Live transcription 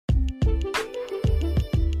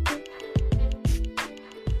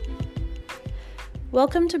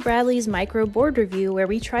Welcome to Bradley's Micro Board Review, where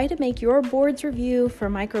we try to make your board's review for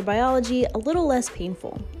microbiology a little less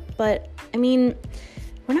painful. But, we're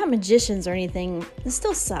not magicians or anything. This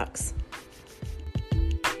still sucks.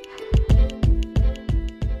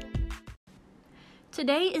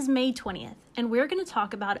 Today is May 20th, and we're going to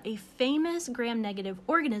talk about a famous gram-negative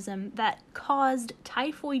organism that caused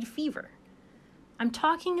typhoid fever. I'm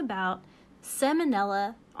talking about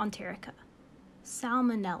Salmonella enterica.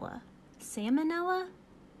 Salmonella?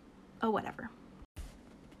 Oh, whatever.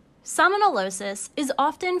 Salmonellosis is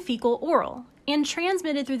often fecal-oral and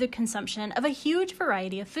transmitted through the consumption of a huge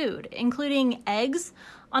variety of food, including eggs,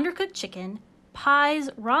 undercooked chicken,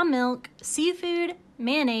 pies, raw milk, seafood,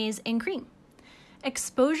 mayonnaise, and cream.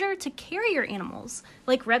 Exposure to carrier animals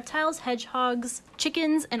like reptiles, hedgehogs,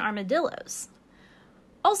 chickens, and armadillos.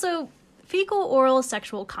 Also, fecal-oral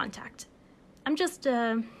sexual contact. I'm just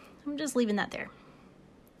leaving that there.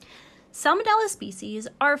 Salmonella species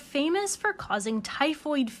are famous for causing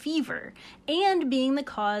typhoid fever and being the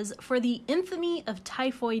cause for the infamy of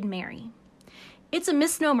Typhoid Mary. It's a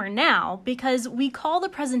misnomer now because we call the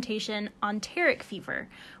presentation enteric fever,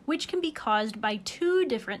 which can be caused by two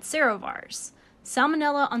different serovars,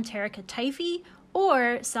 Salmonella enterica typhi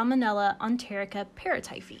or Salmonella enterica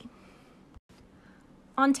paratyphi.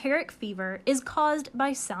 Enteric fever is caused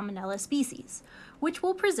by Salmonella species, which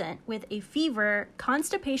will present with a fever,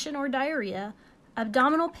 constipation or diarrhea,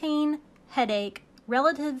 abdominal pain, headache,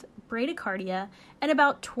 relative bradycardia, and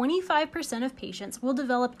about 25% of patients will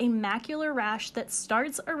develop a macular rash that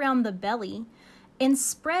starts around the belly and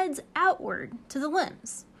spreads outward to the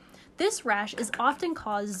limbs. This rash is often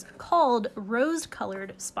called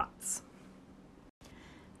rose-colored spots.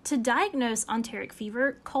 To diagnose enteric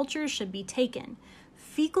fever, cultures should be taken.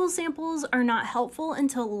 Fecal samples are not helpful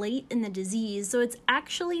until late in the disease, so it's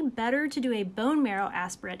actually better to do a bone marrow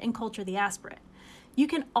aspirate and culture the aspirate. You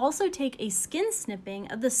can also take a skin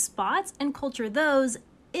snipping of the spots and culture those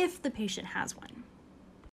if the patient has one.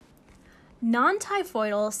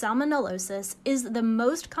 Non-typhoidal salmonellosis is the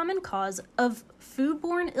most common cause of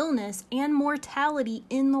foodborne illness and mortality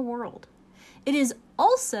in the world. It is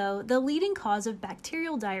also the leading cause of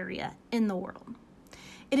bacterial diarrhea in the world.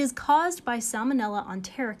 It is caused by Salmonella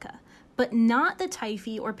enterica, but not the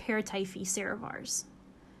typhi or paratyphi serovars.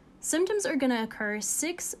 Symptoms are going to occur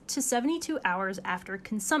 6 to 72 hours after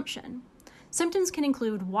consumption. Symptoms can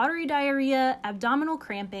include watery diarrhea, abdominal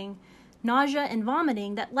cramping, nausea, and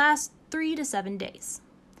vomiting that lasts 3 to 7 days.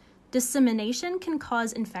 Dissemination can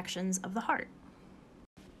cause infections of the heart.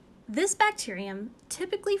 This bacterium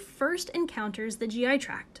typically first encounters the GI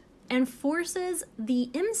tract and forces the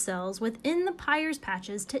M cells within the Peyer's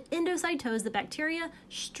patches to endocytose the bacteria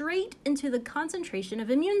straight into the concentration of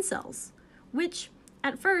immune cells, which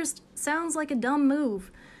at first sounds like a dumb move,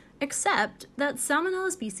 except that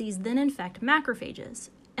Salmonella species then infect macrophages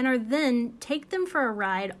and are then take them for a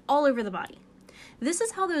ride all over the body. This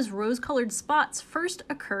is how those rose-colored spots first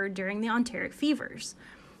occurred during the enteric fevers.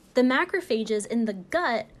 The macrophages in the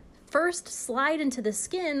gut first slide into the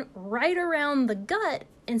skin right around the gut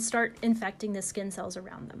and start infecting the skin cells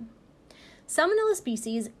around them. Salmonella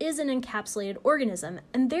species is an encapsulated organism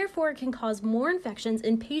and therefore can cause more infections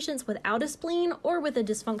in patients without a spleen or with a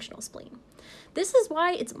dysfunctional spleen. This is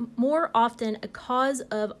why it's more often a cause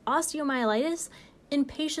of osteomyelitis in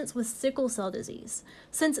patients with sickle cell disease,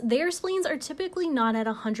 since their spleens are typically not at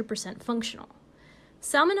 100% functional.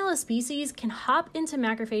 Salmonella species can hop into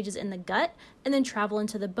macrophages in the gut and then travel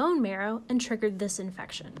into the bone marrow and trigger this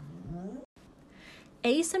infection.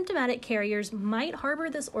 Asymptomatic carriers might harbor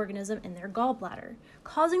this organism in their gallbladder,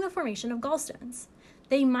 causing the formation of gallstones.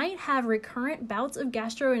 They might have recurrent bouts of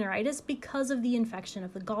gastroenteritis because of the infection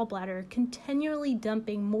of the gallbladder, continually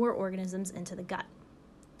dumping more organisms into the gut.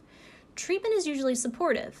 Treatment is usually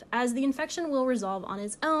supportive, as the infection will resolve on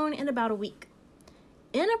its own in about a week.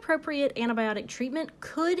 Inappropriate antibiotic treatment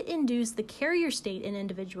could induce the carrier state in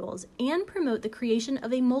individuals and promote the creation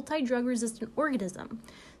of a multi-drug resistant organism.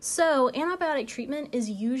 So, antibiotic treatment is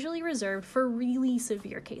usually reserved for really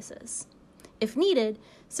severe cases. If needed,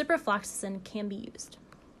 ciprofloxacin can be used.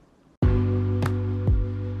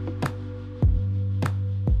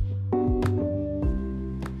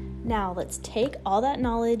 Now, let's take all that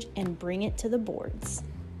knowledge and bring it to the boards.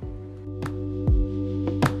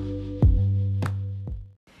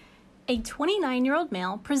 A 29-year-old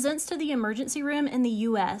male presents to the emergency room in the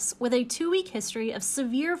U.S. with a 2-week history of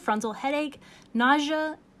severe frontal headache,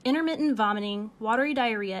 nausea, intermittent vomiting, watery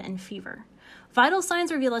diarrhea, and fever. Vital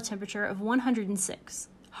signs reveal a temperature of 106.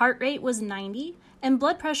 Heart rate was 90, and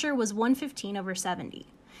blood pressure was 115/70.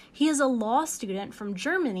 He is a law student from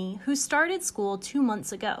Germany who started school 2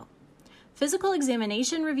 months ago. Physical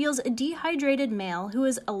examination reveals a dehydrated male who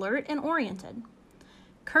is alert and oriented.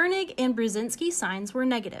 Koenig and Brzezinski signs were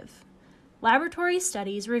negative. Laboratory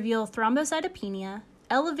studies reveal thrombocytopenia,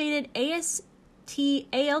 elevated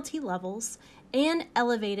AST/ALT levels, and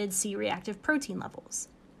elevated C-reactive protein levels.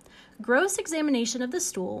 Gross examination of the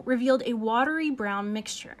stool revealed a watery brown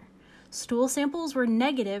mixture. Stool samples were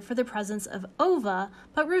negative for the presence of ova,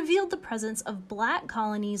 but revealed the presence of black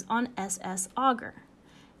colonies on SS agar.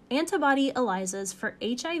 Antibody ELISAs for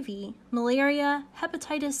HIV, malaria,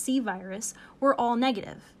 hepatitis C virus were all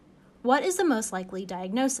negative. What is the most likely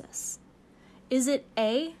diagnosis? Is it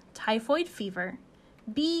A, typhoid fever,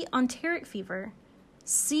 B, enteric fever,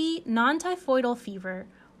 C, non-typhoidal fever,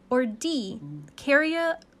 or D,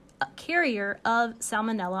 carrier of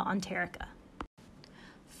Salmonella enterica?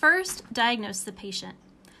 First, diagnose the patient.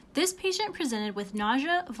 This patient presented with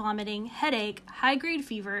nausea, vomiting, headache, high-grade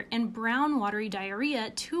fever, and brown watery diarrhea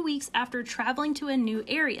 2 weeks after traveling to a new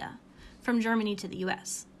area from Germany to the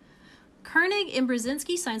U.S. Koenig and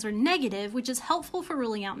Brzezinski signs were negative, which is helpful for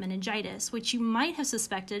ruling out meningitis, which you might have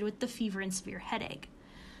suspected with the fever and severe headache.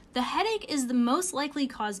 The headache is the most likely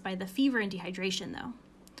caused by the fever and dehydration, though.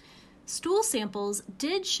 Stool samples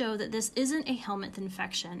did show that this isn't a helminth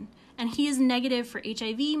infection, and he is negative for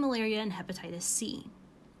HIV, malaria, and hepatitis C.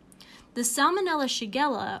 The Salmonella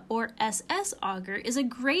Shigella, or SS agar, is a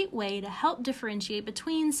great way to help differentiate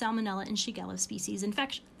between Salmonella and Shigella species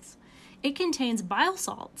infections. It contains bile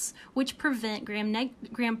salts, which prevent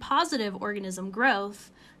gram-positive organism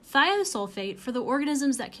growth, thiosulfate for the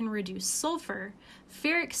organisms that can reduce sulfur,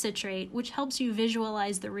 ferric citrate, which helps you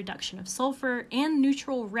visualize the reduction of sulfur, and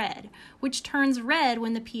neutral red, which turns red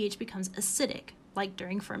when the pH becomes acidic, like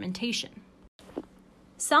during fermentation.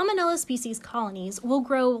 Salmonella species colonies will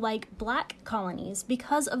grow like black colonies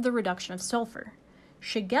because of the reduction of sulfur.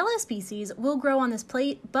 Shigella species will grow on this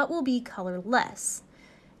plate but will be colorless.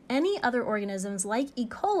 Any other organisms like E.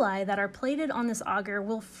 coli that are plated on this agar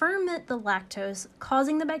will ferment the lactose,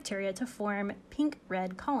 causing the bacteria to form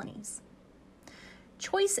pink-red colonies.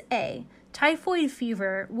 Choice A, typhoid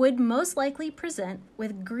fever, would most likely present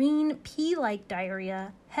with green pea-like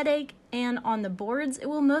diarrhea, headache, and on the boards, it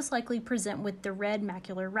will most likely present with the red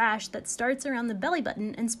macular rash that starts around the belly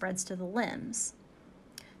button and spreads to the limbs.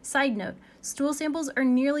 Side note, stool samples are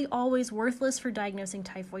nearly always worthless for diagnosing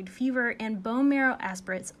typhoid fever, and bone marrow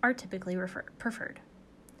aspirates are typically preferred.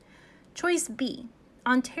 Choice B,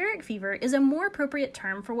 enteric fever, is a more appropriate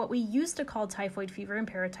term for what we used to call typhoid fever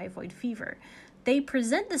and paratyphoid fever. They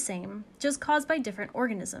present the same, just caused by different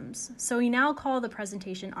organisms, so we now call the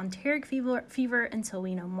presentation enteric fever until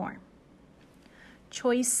we know more.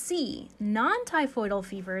 Choice C, non-typhoidal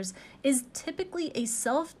fevers, is typically a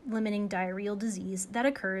self-limiting diarrheal disease that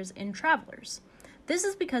occurs in travelers. This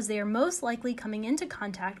is because they are most likely coming into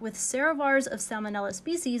contact with serovars of Salmonella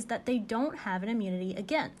species that they don't have an immunity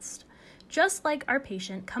against. Just like our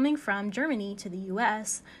patient coming from Germany to the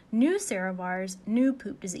US, new serovars, new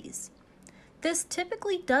poop disease. This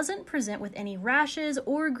typically doesn't present with any rashes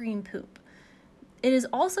or green poop. It is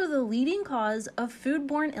also the leading cause of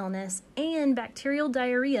foodborne illness and bacterial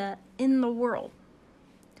diarrhea in the world.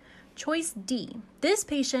 Choice D. This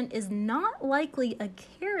patient is not likely a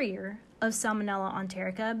carrier of Salmonella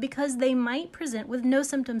enterica because they might present with no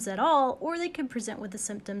symptoms at all, or they could present with the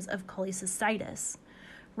symptoms of cholecystitis,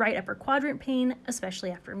 right upper quadrant pain,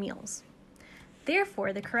 especially after meals.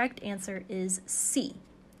 Therefore, the correct answer is C,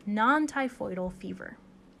 non-typhoidal fever.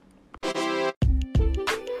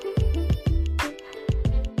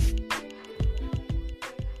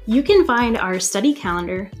 You can find our study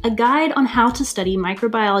calendar, a guide on how to study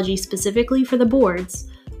microbiology specifically for the boards,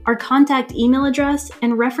 our contact email address,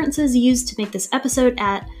 and references used to make this episode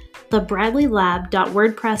at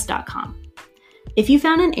thebradleylab.wordpress.com. If you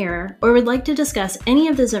found an error or would like to discuss any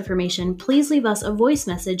of this information, please leave us a voice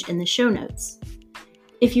message in the show notes.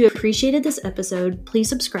 If you appreciated this episode, please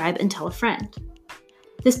subscribe and tell a friend.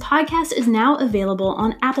 This podcast is now available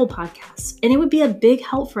on Apple Podcasts, and it would be a big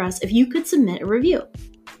help for us if you could submit a review.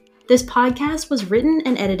 This podcast was written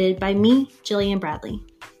and edited by me, Jillian Bradley.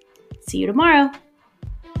 See you tomorrow.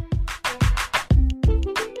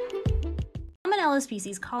 Salmonella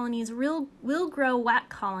species colonies will grow WAC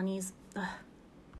colonies.